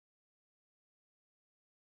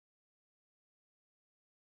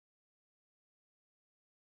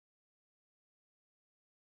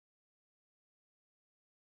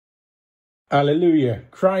Alleluia,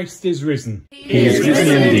 Christ is risen. He is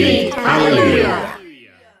risen indeed. Alleluia.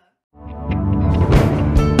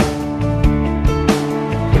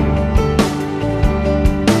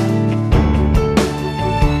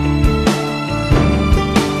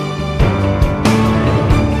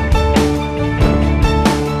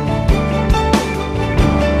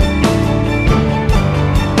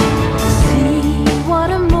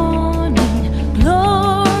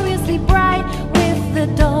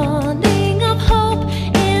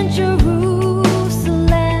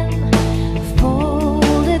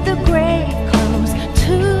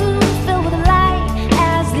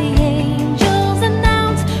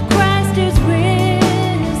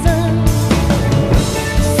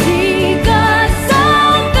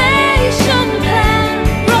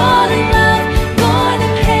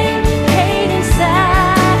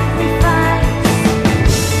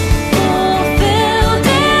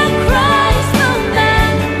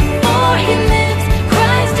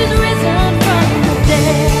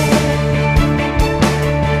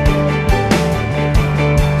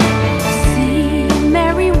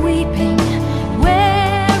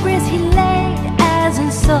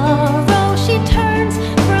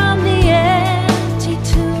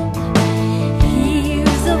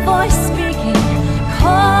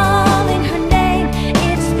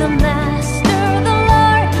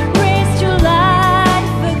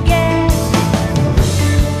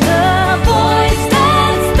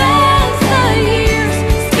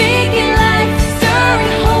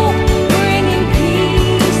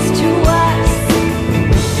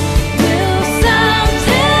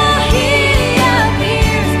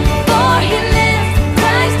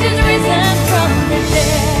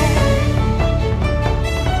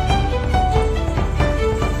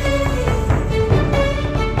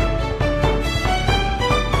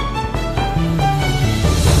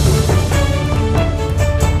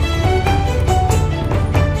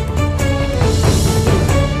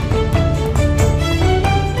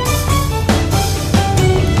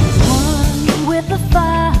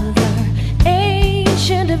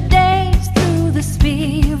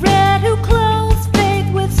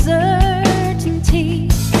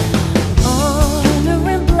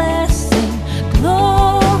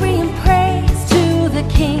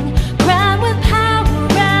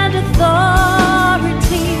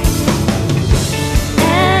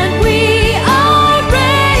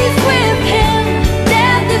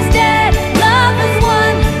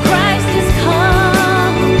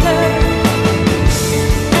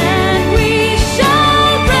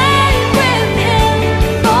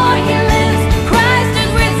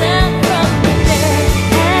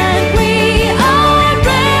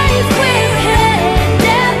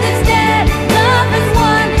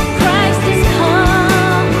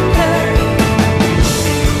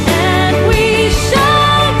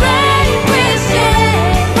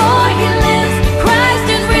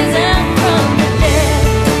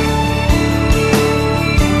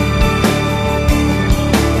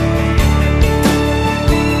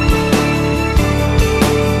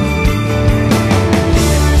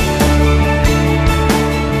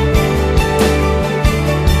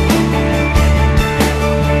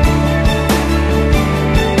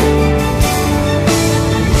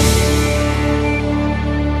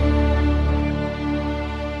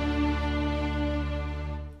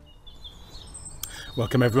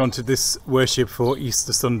 Welcome everyone to this worship for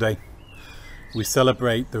Easter Sunday. We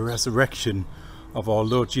celebrate the resurrection of our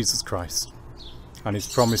Lord Jesus Christ and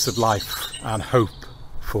his promise of life and hope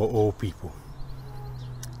for all people.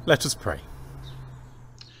 Let us pray.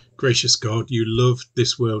 Gracious God, you loved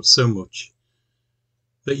this world so much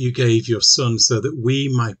that you gave your Son so that we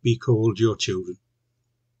might be called your children.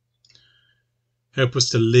 Help us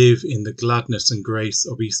to live in the gladness and grace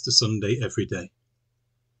of Easter Sunday every day.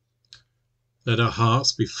 Let our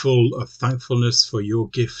hearts be full of thankfulness for your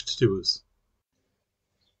gift to us.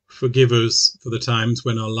 Forgive us for the times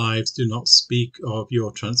when our lives do not speak of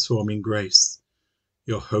your transforming grace,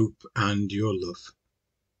 your hope and your love.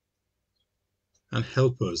 And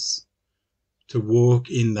help us to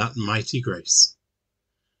walk in that mighty grace,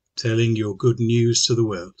 telling your good news to the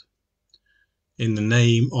world. In the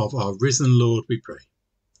name of our risen Lord we pray.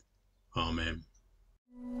 Amen.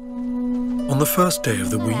 On the first day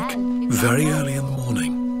of the week, very early in the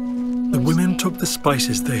morning, the women took the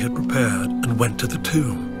spices they had prepared and went to the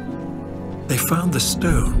tomb. They found the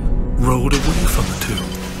stone rolled away from the tomb.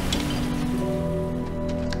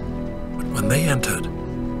 But when they entered,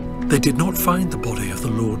 they did not find the body of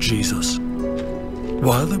the Lord Jesus.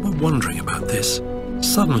 While they were wondering about this,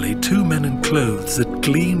 suddenly two men in clothes that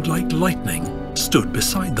gleamed like lightning stood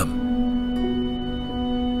beside them.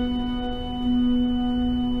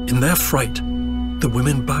 In their fright, the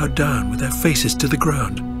women bowed down with their faces to the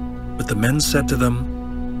ground. But the men said to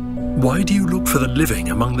them, "Why do you look for the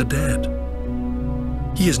living among the dead?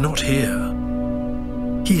 He is not here.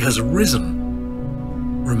 He has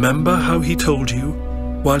risen. Remember how he told you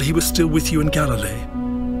while he was still with you in Galilee?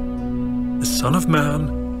 The Son of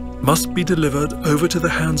Man must be delivered over to the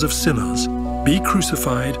hands of sinners, be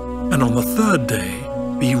crucified, and on the third day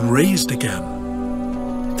be raised again."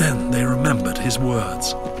 Then they remembered his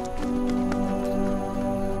words.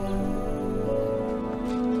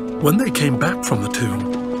 When they came back from the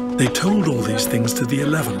tomb, they told all these things to the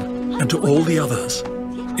 11 and to all the others.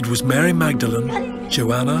 It was Mary Magdalene,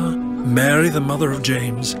 Joanna, Mary the mother of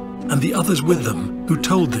James, and the others with them who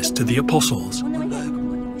told this to the apostles.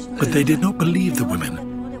 But they did not believe the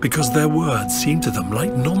women, because their words seemed to them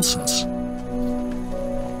like nonsense.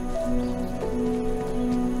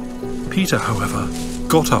 Peter, however,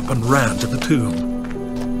 got up and ran to the tomb.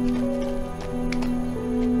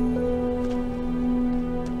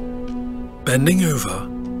 Bending over,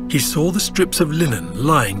 he saw the strips of linen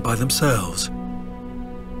lying by themselves.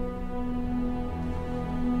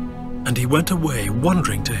 And he went away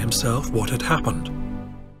wondering to himself what had happened.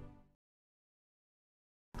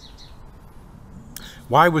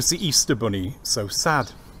 Why was the Easter Bunny so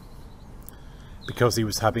sad? Because he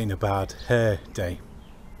was having a bad hair day.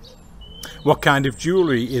 What kind of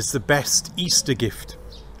jewellery is the best Easter gift?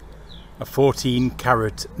 A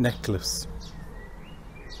 14-carat necklace.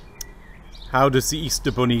 How does the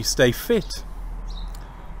Easter Bunny stay fit?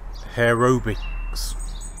 Aerobics.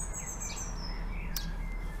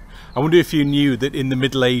 I wonder if you knew that in the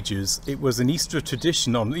Middle Ages it was an Easter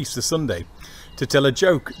tradition on Easter Sunday to tell a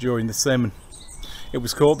joke during the sermon. It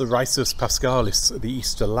was called the Risus Paschalis, the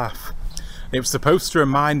Easter laugh. It was supposed to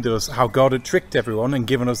remind us how God had tricked everyone and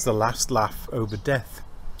given us the last laugh over death.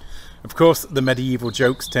 Of course, the medieval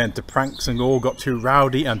jokes turned to pranks and all got too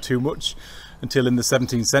rowdy and too much, until in the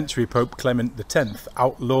 17th century Pope Clement X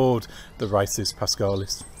outlawed the Risus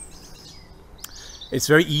Paschalis. It's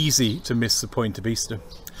very easy to miss the point of Easter.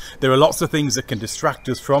 There are lots of things that can distract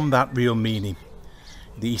us from that real meaning.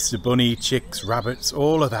 The Easter bunny, chicks, rabbits,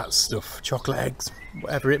 all of that stuff, chocolate eggs,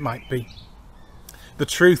 whatever it might be. The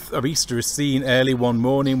truth of Easter is seen early one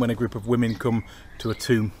morning when a group of women come to a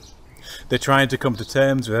tomb. They're trying to come to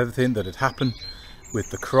terms with everything that had happened,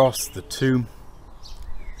 with the cross, the tomb.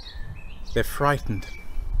 They're frightened.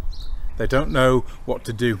 They don't know what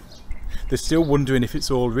to do. They're still wondering if it's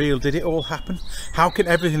all real. Did it all happen? How can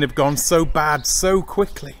everything have gone so bad so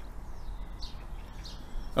quickly?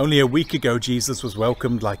 Only a week ago Jesus was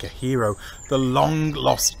welcomed like a hero, the long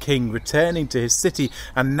lost king returning to his city,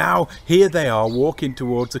 and now here they are walking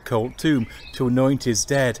towards a cold tomb to anoint his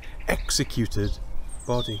dead, executed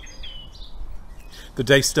body. The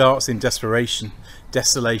day starts in desperation,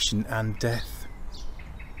 desolation and death.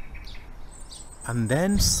 And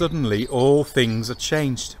then suddenly all things are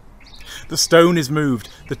changed. The stone is moved,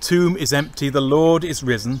 the tomb is empty, the Lord is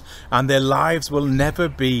risen, and their lives will never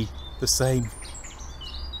be the same.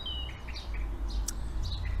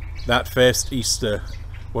 That first Easter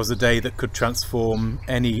was a day that could transform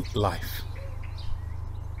any life.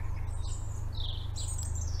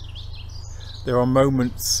 There are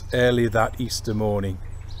moments early that Easter morning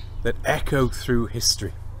that echo through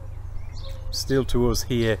history, still to us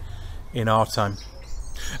here in our time.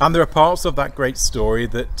 And there are parts of that great story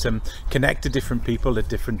that connect to different people at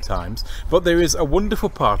different times. But there is a wonderful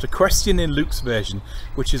part, a question in Luke's version,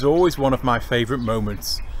 which is always one of my favourite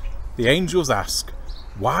moments. The angels ask,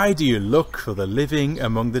 "Why do you look for the living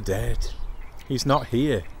among the dead? He's not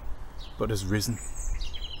here, but has risen."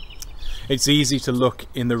 It's easy to look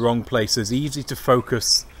in the wrong places, easy to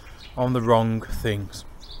focus on the wrong things.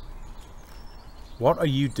 What are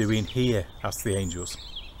you doing here? Ask the angels.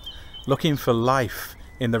 Looking for life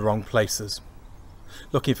in the wrong places,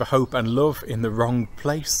 looking for hope and love in the wrong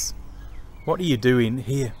place. What are you doing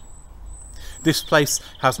here? This place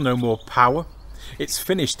has no more power. It's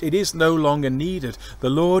finished. It is no longer needed. The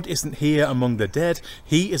Lord isn't here among the dead.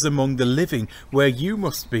 He is among the living, where you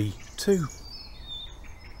must be too.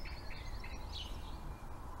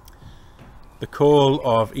 The call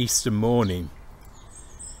of Easter morning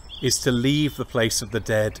is to leave the place of the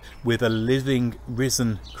dead with a living,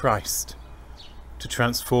 risen Christ to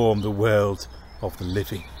transform the world of the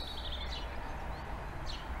living.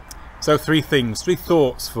 So three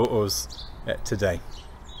thoughts for us today.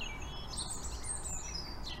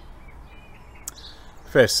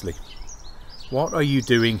 Firstly, what are you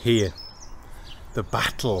doing here? The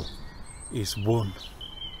battle is won.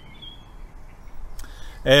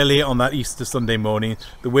 Early on that Easter Sunday morning,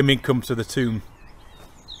 the women come to the tomb.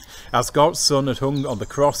 As God's Son had hung on the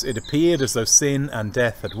cross, it appeared as though sin and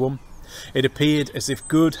death had won. It appeared as if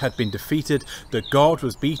good had been defeated, that God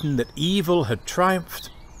was beaten, that evil had triumphed.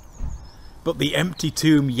 But the empty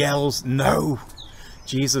tomb yells, no!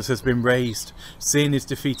 Jesus has been raised. Sin is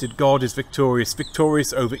defeated. God is victorious.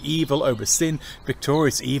 Victorious over evil, over sin.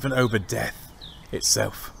 Victorious even over death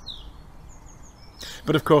itself.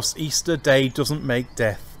 But of course, Easter Day doesn't make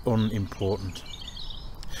death unimportant.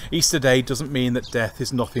 Easter Day doesn't mean that death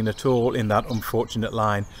is nothing at all in that unfortunate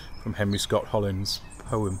line from Henry Scott Holland's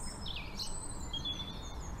poem.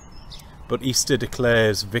 But Easter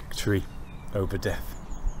declares victory over death.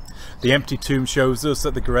 The empty tomb shows us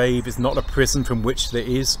that the grave is not a prison from which there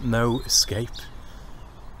is no escape.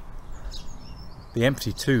 The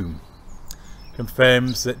empty tomb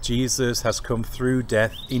confirms that Jesus has come through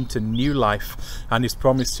death into new life, and his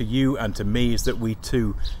promise to you and to me is that we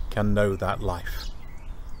too can know that life.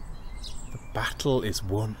 The battle is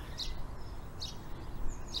won.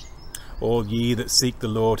 All ye that seek the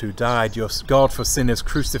Lord who died, your God for sinners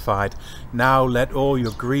crucified, now let all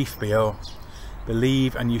your grief be o'er.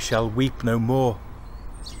 Believe and you shall weep no more.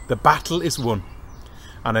 The battle is won,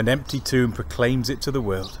 and an empty tomb proclaims it to the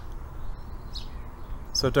world.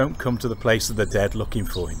 So don't come to the place of the dead looking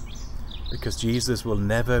for him, because Jesus will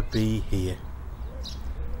never be here.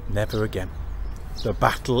 Never again. The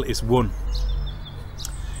battle is won.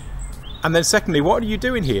 And then secondly, what are you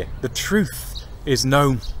doing here? The truth is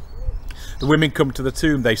known. The women come to the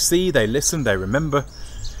tomb, they see, they listen, they remember.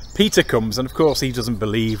 Peter comes, and of course he doesn't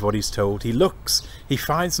believe what he's told. He looks, he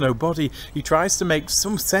finds no body, he tries to make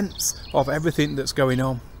some sense of everything that's going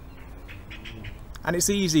on. And it's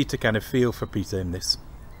easy to kind of feel for Peter in this.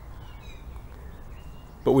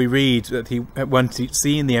 But we read that when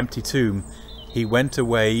seeing the empty tomb, he went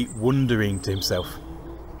away wondering to himself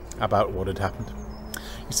about what had happened.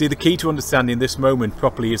 You see, the key to understanding this moment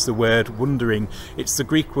properly is the word wondering. It's the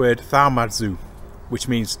Greek word thaumazo, which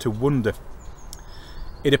means to wonder.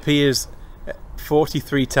 It appears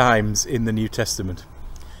 43 times in the New Testament,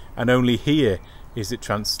 and only here is it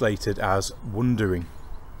translated as wondering.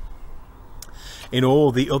 In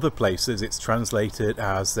all the other places it's translated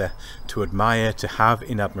as to admire, to have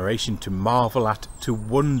in admiration, to marvel at, to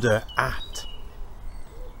wonder at.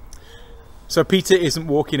 So Peter isn't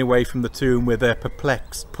walking away from the tomb with a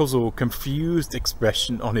perplexed, puzzled, confused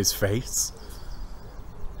expression on his face.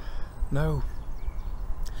 No.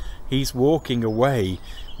 He's walking away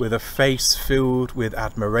with a face filled with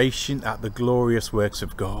admiration at the glorious works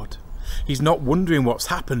of God. He's not wondering what's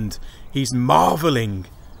happened, he's marvelling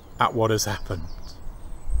at what has happened.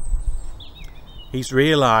 He's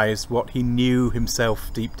realised what he knew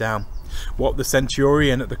himself deep down, what the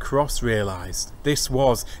centurion at the cross realised. This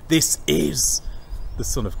is the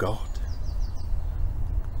Son of God.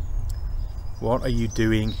 What are you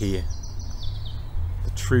doing here?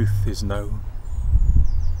 The truth is known.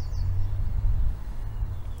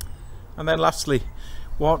 And then lastly,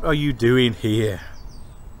 what are you doing here?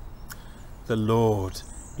 The Lord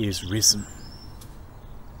is risen.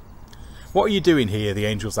 What are you doing here? The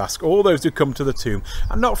angels ask all those who come to the tomb,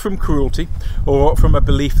 and not from cruelty or from a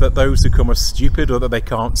belief that those who come are stupid or that they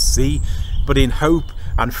can't see, but in hope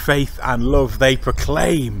and faith and love they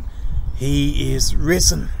proclaim, he is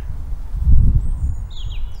risen.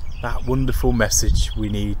 That wonderful message we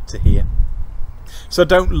need to hear. So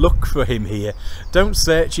don't look for him here. Don't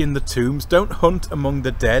search in the tombs. Don't hunt among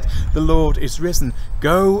the dead. The Lord is risen.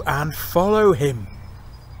 Go and follow him.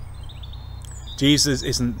 Jesus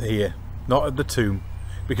isn't here, not at the tomb,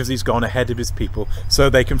 because he's gone ahead of his people so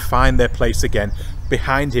they can find their place again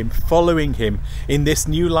behind him, following him. In this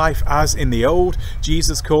new life as in the old,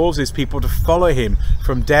 Jesus calls his people to follow him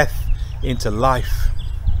from death into life.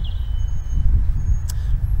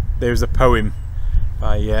 There's a poem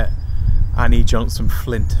by Annie Johnson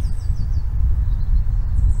Flint.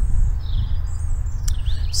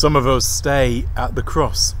 Some of us stay at the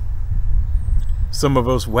cross. Some of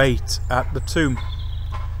us wait at the tomb,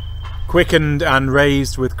 quickened and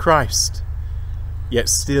raised with Christ, yet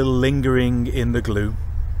still lingering in the gloom.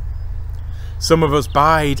 Some of us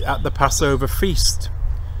bide at the Passover feast,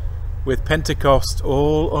 with Pentecost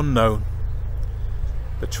all unknown,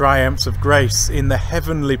 the triumphs of grace in the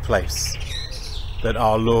heavenly place that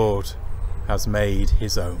our Lord has made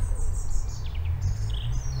his own.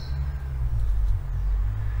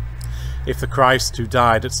 If the Christ who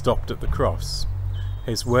died had stopped at the cross,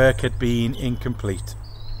 his work had been incomplete.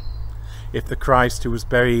 If the Christ who was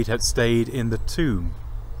buried had stayed in the tomb,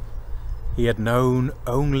 he had known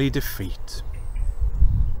only defeat.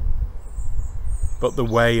 But the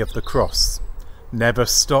way of the cross never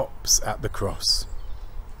stops at the cross.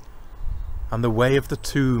 and the way of the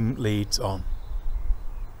tomb leads on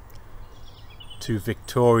to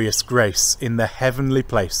victorious grace in the heavenly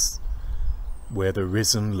place where the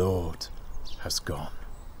risen Lord has gone.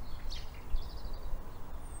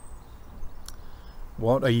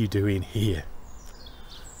 What are you doing here?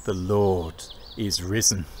 The Lord is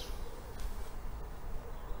risen.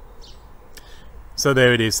 So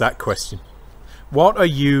there it is, that question. What are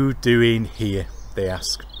you doing here? They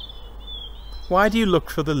ask. Why do you look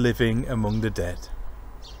for the living among the dead?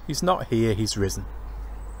 He's not here, he's risen.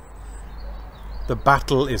 The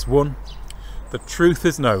battle is won. The truth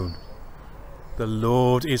is known. The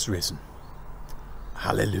Lord is risen.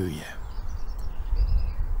 Hallelujah.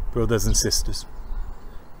 Brothers and sisters,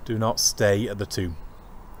 do not stay at the tomb.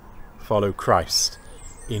 Follow Christ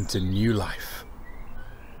into new life.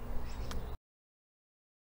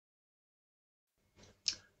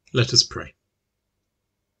 Let us pray.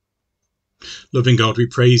 Loving God, we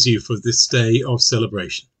praise you for this day of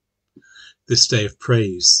celebration, this day of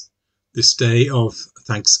praise, this day of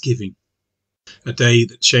thanksgiving, a day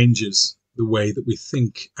that changes the way that we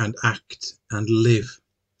think and act and live,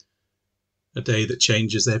 a day that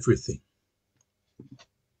changes everything.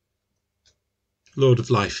 Lord of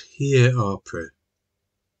life, hear our prayer.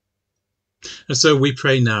 And so we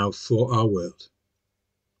pray now for our world,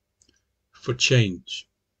 for change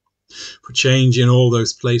in all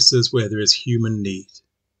those places where there is human need.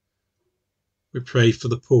 We pray for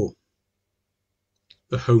the poor,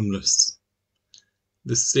 the homeless,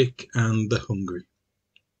 the sick and the hungry.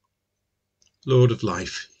 Lord of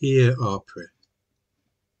life, hear our prayer.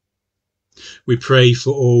 We pray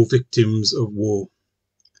for all victims of war,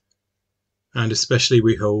 and especially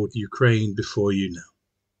we hold Ukraine before you now.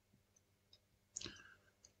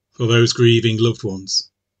 For those grieving loved ones,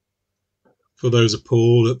 for those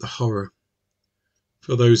appalled at the horror,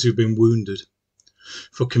 for those who've been wounded,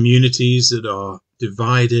 for communities that are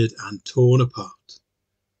divided and torn apart,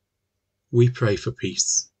 we pray for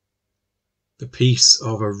peace, the peace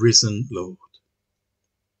of a risen Lord.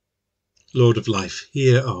 Lord of life,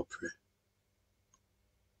 hear our prayer.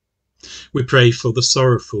 We pray for the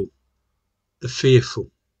sorrowful, the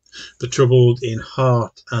fearful, the troubled in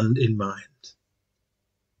heart and in mind.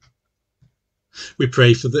 We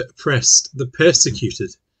pray for the oppressed, the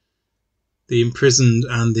persecuted, the imprisoned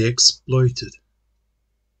and the exploited.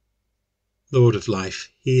 Lord of life,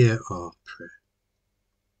 hear our prayer.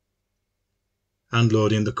 And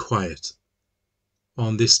Lord, in the quiet,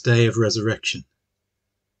 on this day of resurrection,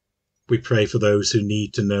 we pray for those who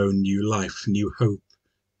need to know new life, new hope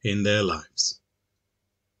in their lives.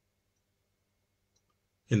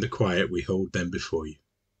 In the quiet, we hold them before you.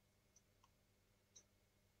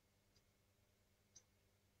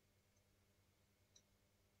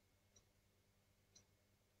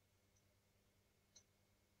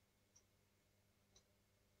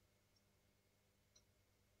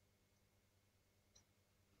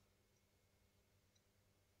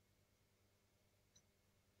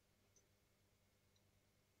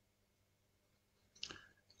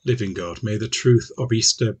 Living God, may the truth of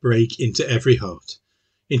Easter break into every heart,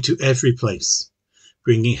 into every place,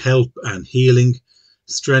 bringing help and healing,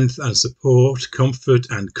 strength and support, comfort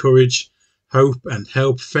and courage, hope and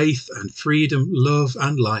help, faith and freedom, love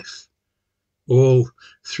and life, all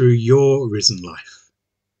through your risen life.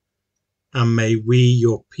 And may we,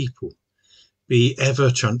 your people, be ever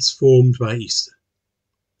transformed by Easter.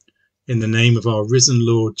 In the name of our risen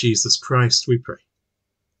Lord Jesus Christ, we pray.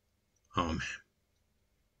 Amen.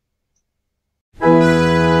 This is the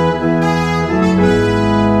victory.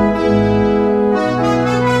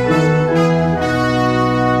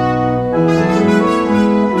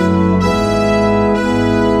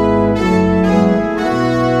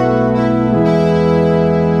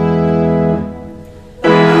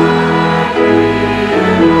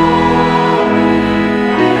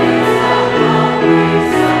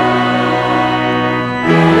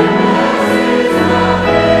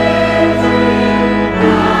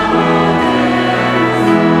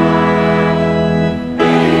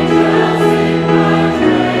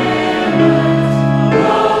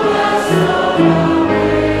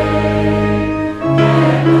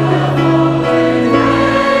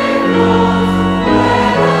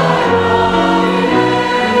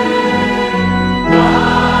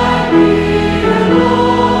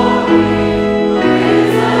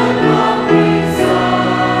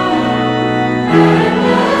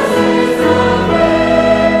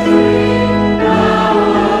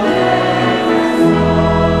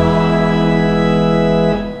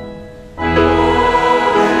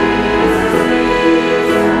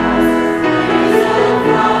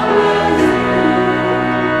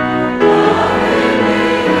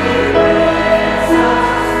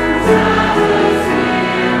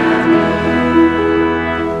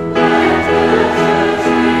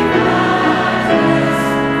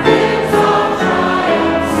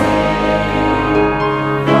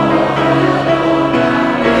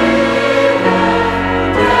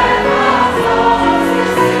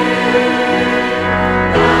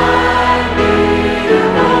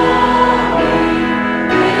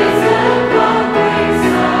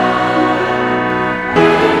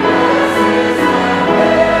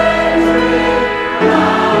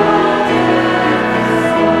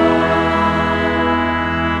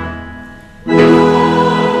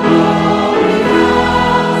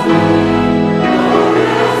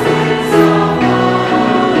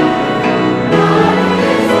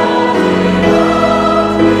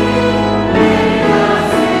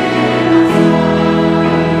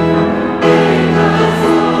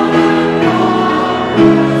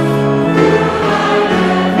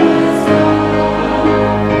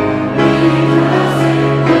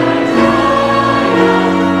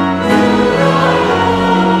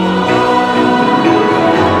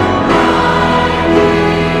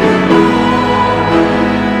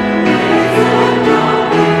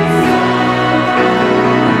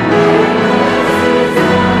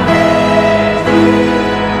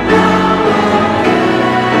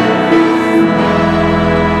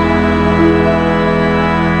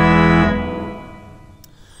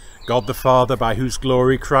 God the Father, by whose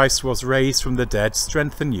glory Christ was raised from the dead,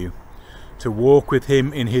 strengthen you to walk with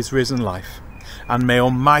him in his risen life. And may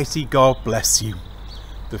Almighty God bless you,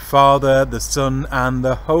 the Father, the Son, and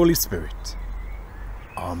the Holy Spirit.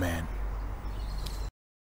 Amen.